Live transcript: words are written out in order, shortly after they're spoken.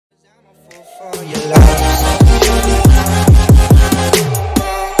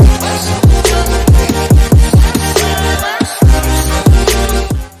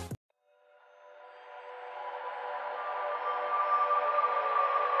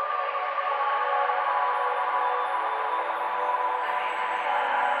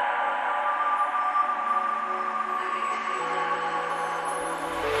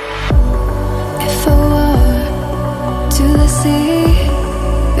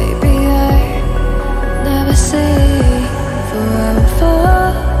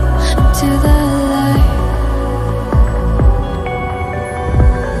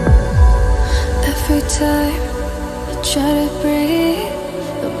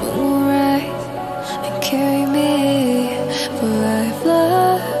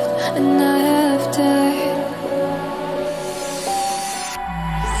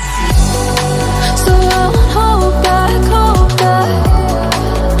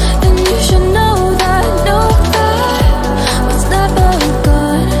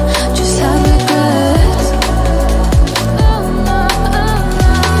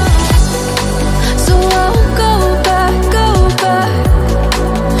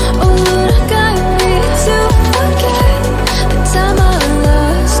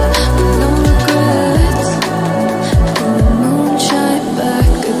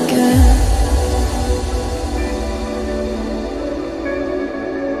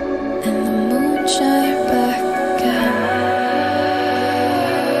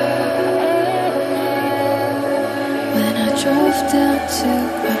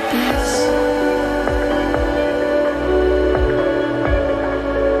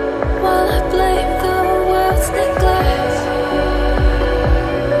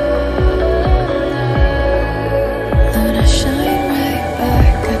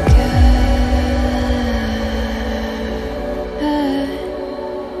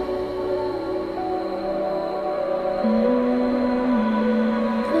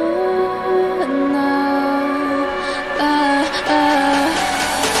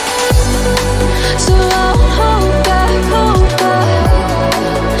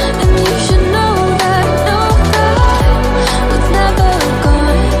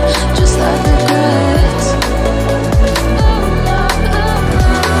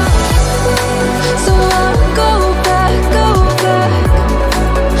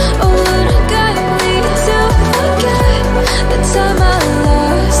couldn't guide me to forget the time I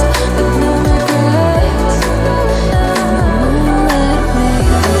lost with no regrets. Let me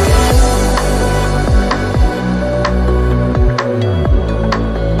forget.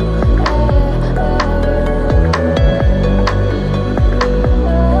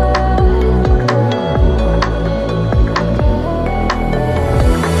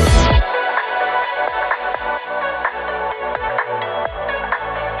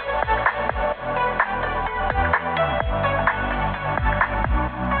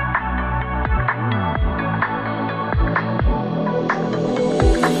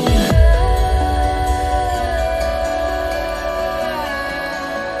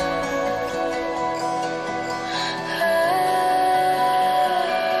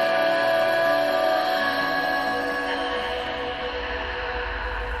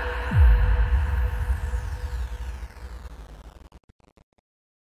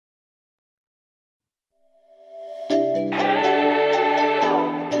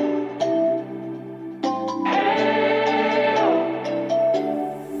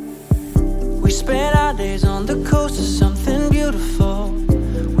 We spent our days on the coast of something beautiful.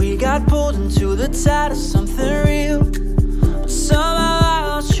 We got pulled into the tide of something real. But somehow I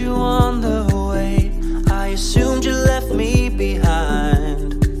lost you on the way. I assumed you left me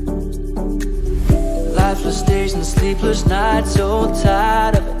behind. Lifeless days and sleepless nights, so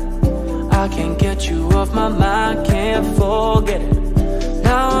tired of it. I can't get you off my mind, can't forget it.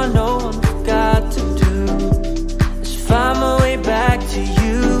 Now I know what I've got to do is find my way back to you.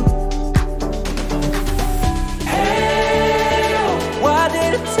 Why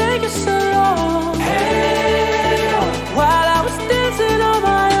did it take us so long? Hey, while I was dancing on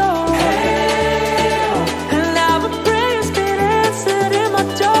my own. Hey, and now my prayers been answered in my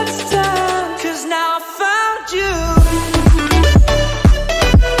darkest time. 'Cause now I found you.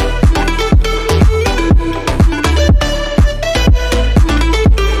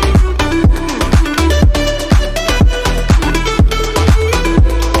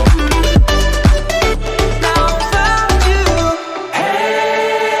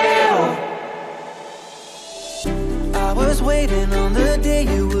 Waiting on the day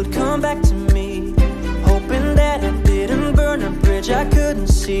you would come back to me, hoping that I didn't burn a bridge I couldn't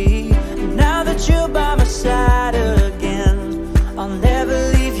see. And now that you're by my side,